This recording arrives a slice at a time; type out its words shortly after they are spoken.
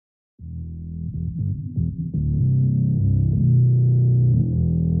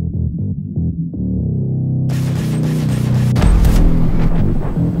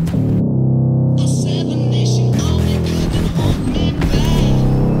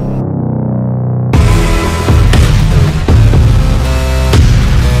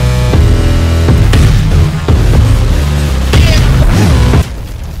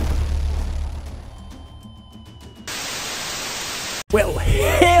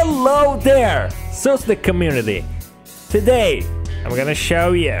Hello there, SUSLIK community. Today, I'm gonna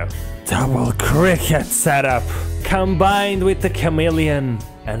show you double cricket setup combined with the Chameleon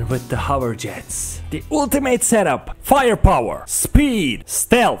and with the hover jets. The ultimate setup, firepower, speed,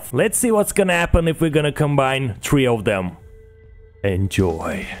 stealth. Let's see what's gonna happen if we're gonna combine 3 of them.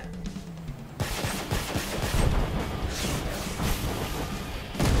 Enjoy.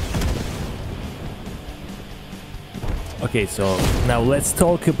 Okay, so now let's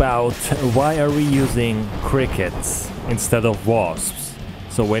talk about why are we using crickets instead of wasps.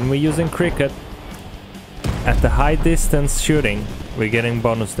 So when we're using cricket, at the high distance shooting, we're getting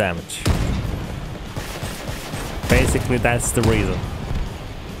bonus damage. Basically, that's the reason.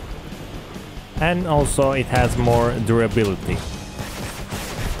 And also it has more durability.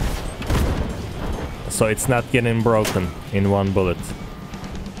 So it's not getting broken in one bullet.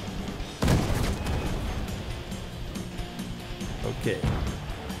 Okay.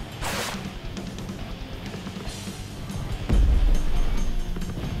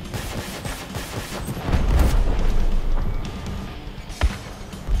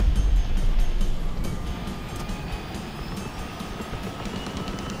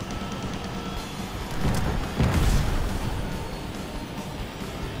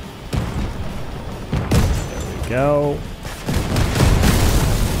 There we go.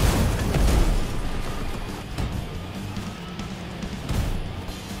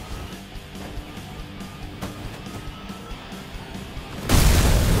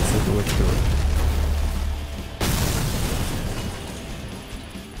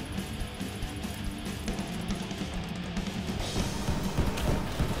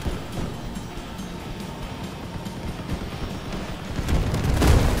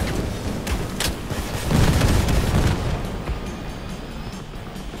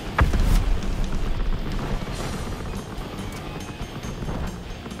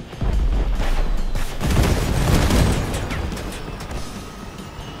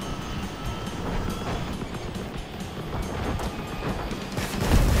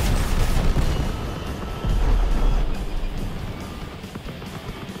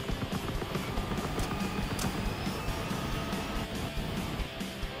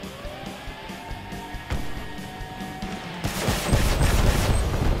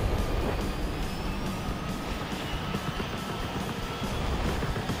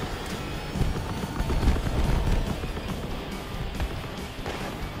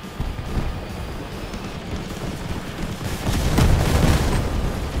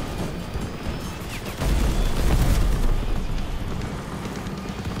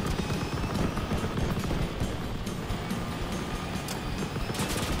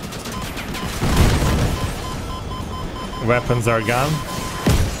 Weapons are gone.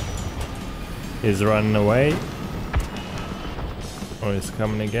 He's running away. Or he's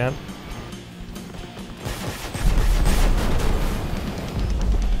coming again.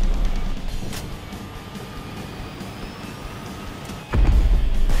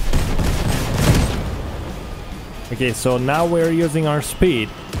 Okay, so now we're using our speed,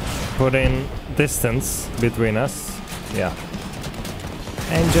 putting distance between us. Yeah.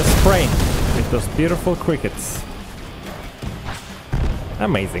 And just spraying with those beautiful crickets.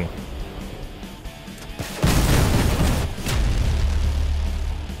 Amazing.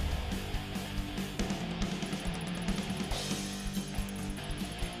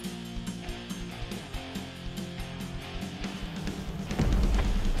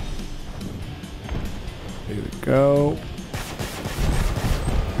 Here we go.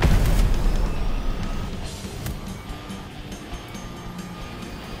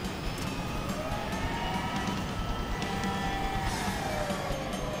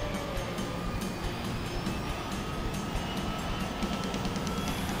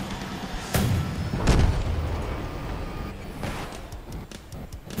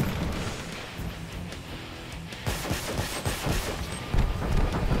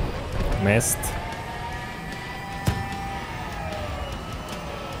 Missed.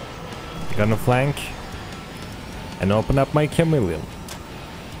 Gonna flank and open up my Chameleon.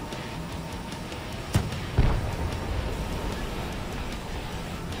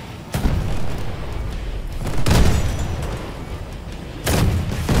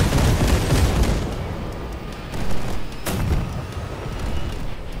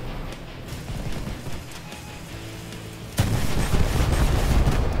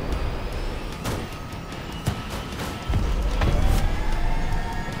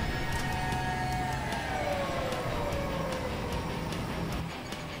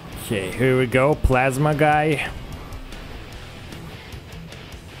 Okay, here we go, plasma guy.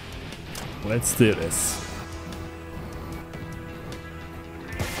 Let's do this.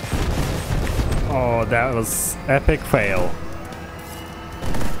 Oh, that was epic fail.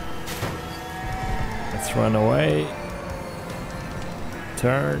 Let's run away.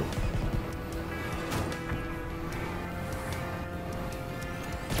 Turn.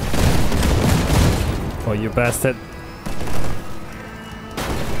 Oh, you bastard.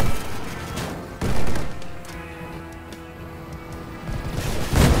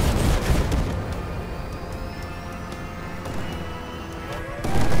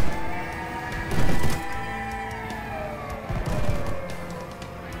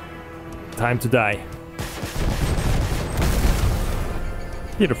 Time to die.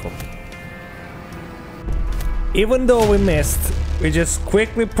 Beautiful. Even though we missed, we're just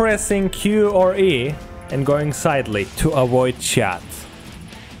quickly pressing Q or E and going sidely to avoid shot.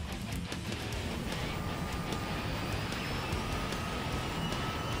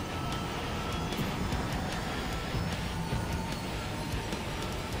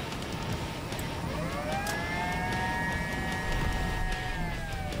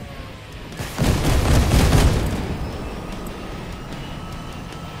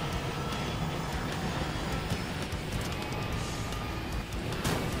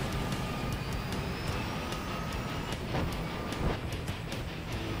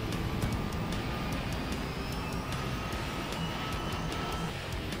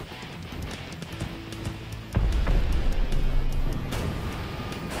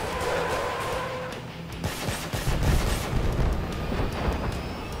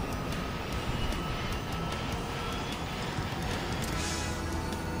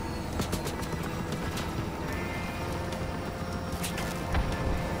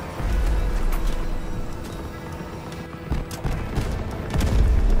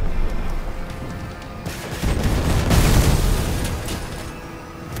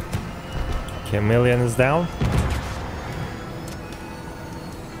 Chameleon is down.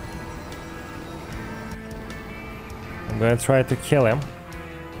 I'm gonna try to kill him.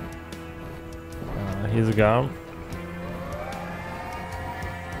 He's gone.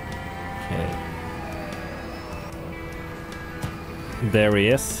 Okay. There he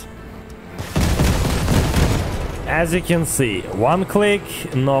is. As you can see, one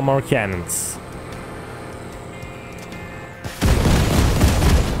click, no more cannons.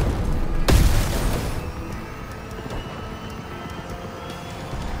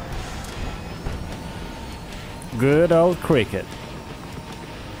 Good old cricket.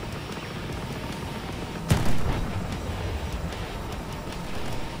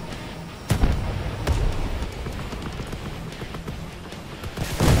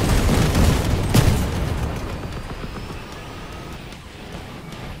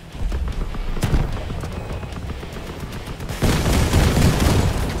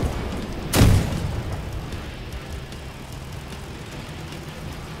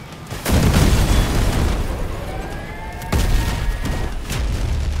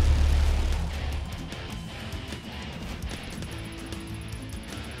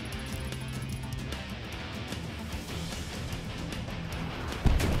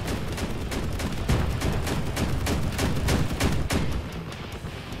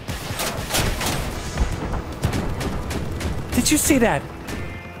 Did you see that?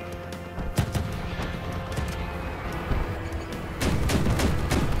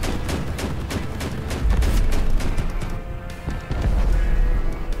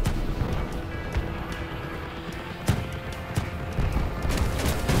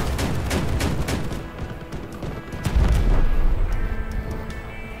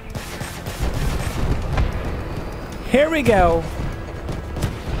 Here we go.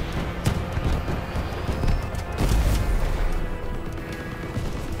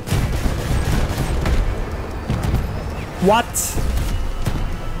 What?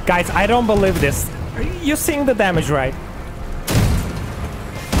 Guys, I don't believe this. Are you seeing the damage, right?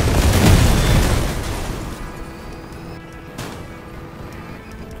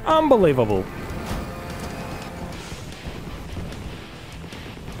 Unbelievable.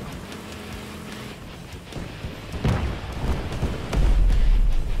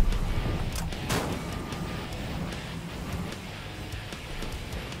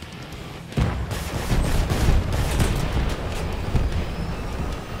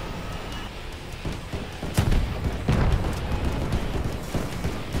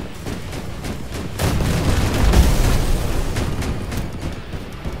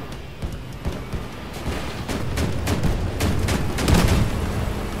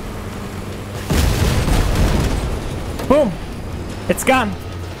 Boom! It's gone.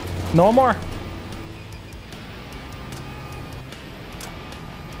 No more.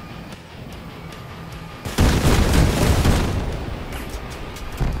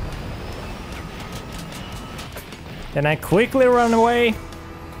 Then I quickly run away.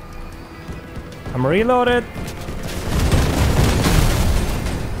 I'm reloaded.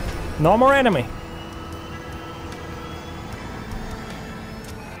 No more enemy.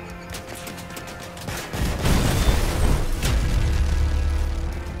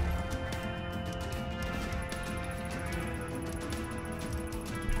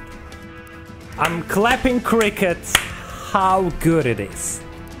 I'm clapping crickets. How good it is.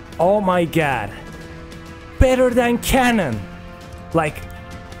 Oh my god. Better than cannon. Like,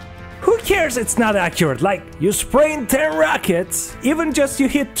 who cares it's not accurate? Like, you spray 10 rockets, even just you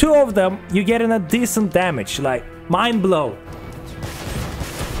hit 2 of them, you get in a decent damage. Like, mind blow.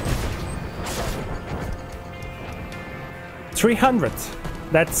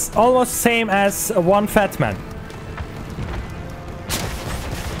 $300. That's almost same as one fat man.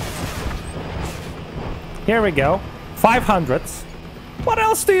 Here we go. 500. What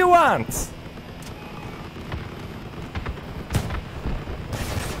else do you want?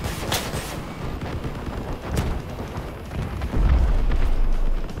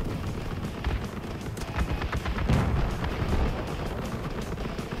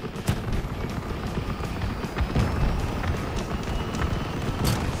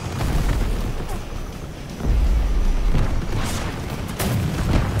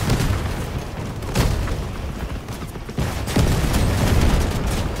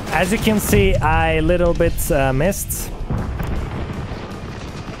 As you can see, I little bit missed.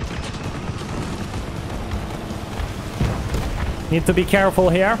 Need to be careful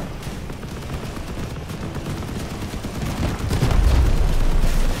here.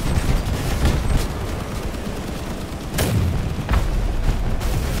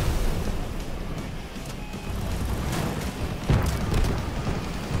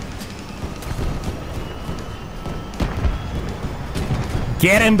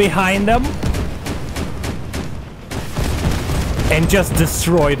 Get in behind them and just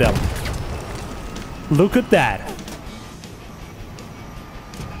destroy them. Look at that.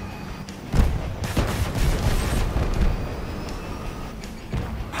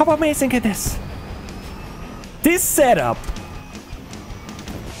 How amazing is this? This setup.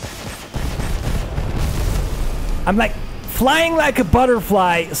 I'm like flying like a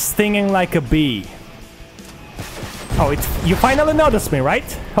butterfly, stinging like a bee. Oh, you finally noticed me,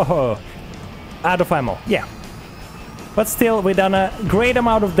 right? Oh, out of ammo, yeah. But still, we done a great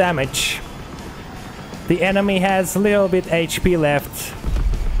amount of damage. The enemy has a little bit HP left.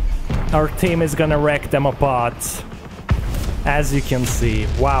 Our team is gonna wreck them apart. As you can see,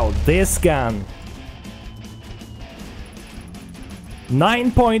 wow, this gun.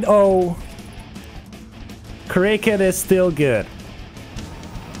 9.0. Cricket is still good.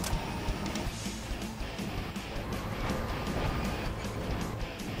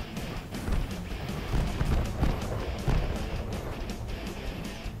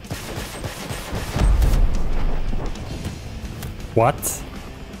 What?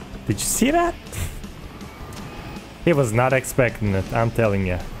 Did you see that? He was not expecting it, I'm telling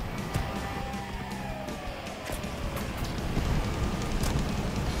you.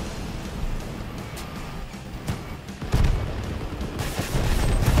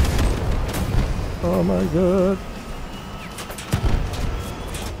 Oh my god.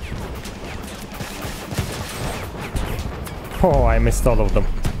 Oh, I missed all of them.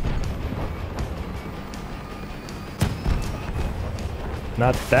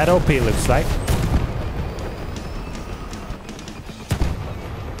 Not that OP, looks like.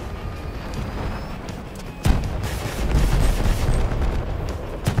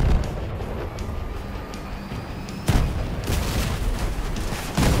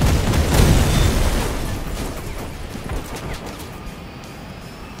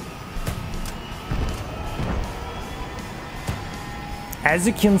 As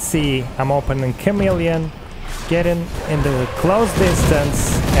you can see, I'm opening Chameleon, getting in the close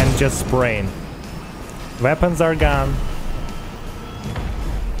distance and just spraying. Weapons are gone.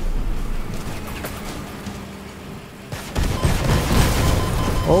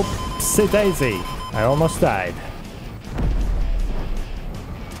 Oopsie daisy, I almost died.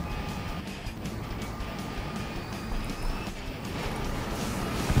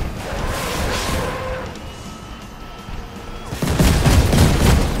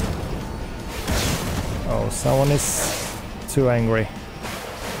 Someone is too angry.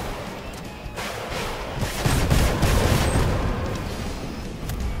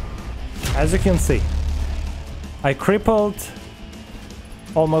 As you can see, I crippled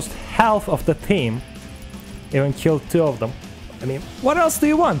almost half of the team, even killed 2 of them. I mean, what else do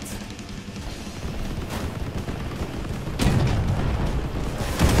you want?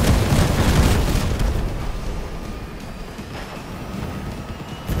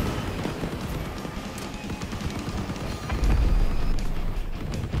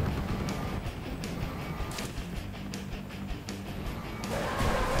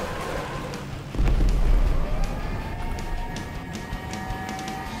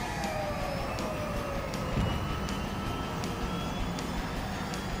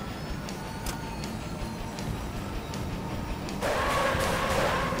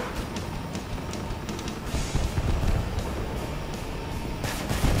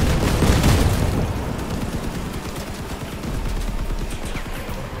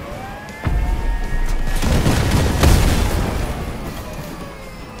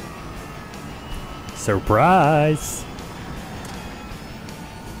 Surprise!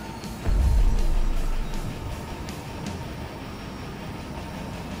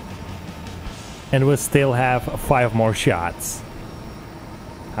 And we still have 5 more shots.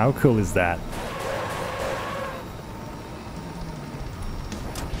 How cool is that?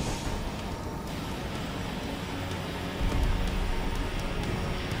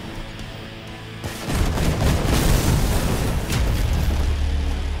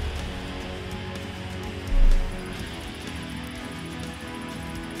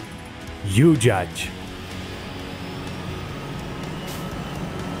 You judge.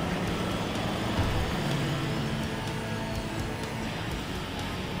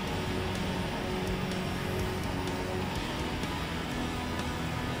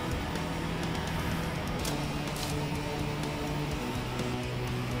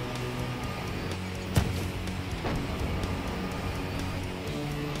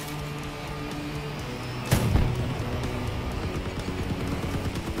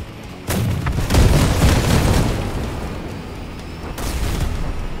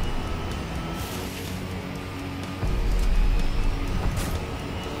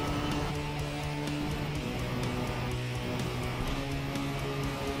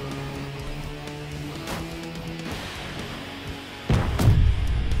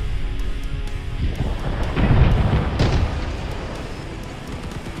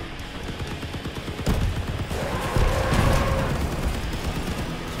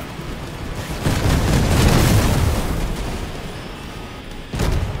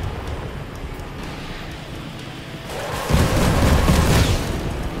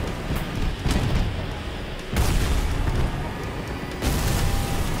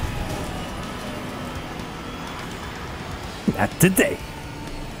 Not today.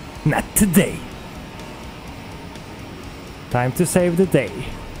 Not today. Time to save the day.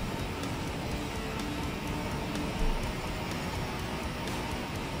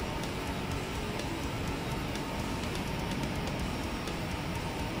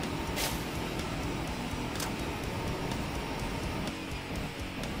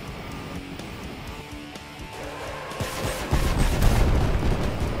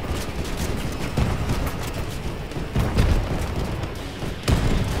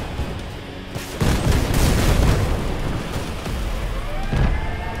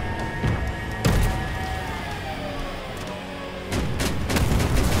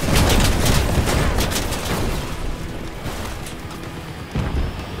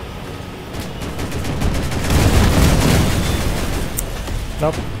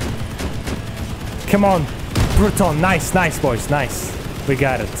 Nope. Come on. Brutal. Nice, nice, boys. Nice. We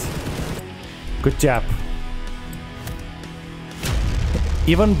got it. Good job.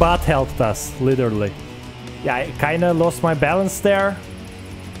 Even bot helped us, literally. Yeah, I kinda lost my balance there.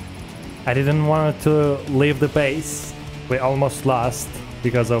 I didn't want to leave the base. We almost lost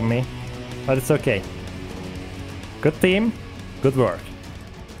because of me. But it's okay. Good team. Good work.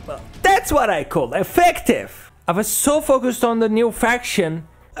 Well, that's what I call effective. I was so focused on the new faction,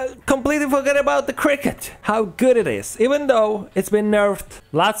 I completely forgot about the cricket. How good it is, even though it's been nerfed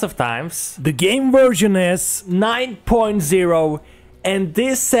lots of times. The game version is 9.0 and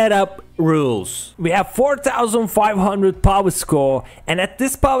this setup rules. We have 4500 power score, and at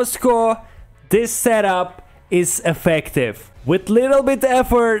this power score, this setup is effective. With little bit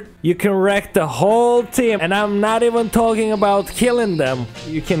effort, you can wreck the whole team, and I'm not even talking about killing them.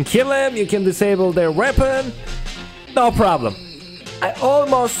 You can kill them, you can disable their weapon, no problem. I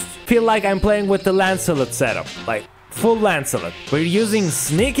almost feel like I'm playing with the Lancelot setup, like full Lancelot. We're using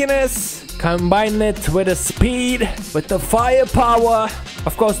sneakiness, combine it with the speed, with the firepower.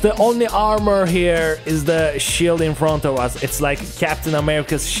 Of course, the only armor here is the shield in front of us. It's like Captain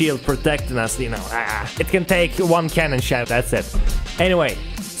America's shield protecting us, you know. It can take one cannon shot, that's it. Anyway,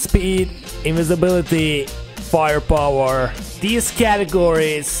 speed, invisibility, firepower. These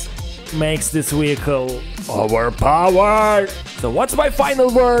categories makes this vehicle overpowered. So what's my final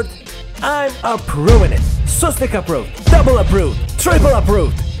word? I'm approving it. SUSLIK approved, double approved, triple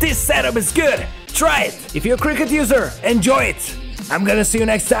approved. This setup is good. Try it. If you're a cricket user, enjoy it. I'm gonna see you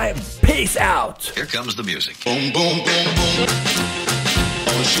next time. Peace out. Here comes the music. Boom, boom, boom, boom.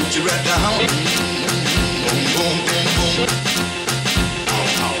 I'ma shoot you right down. Boom, boom, boom.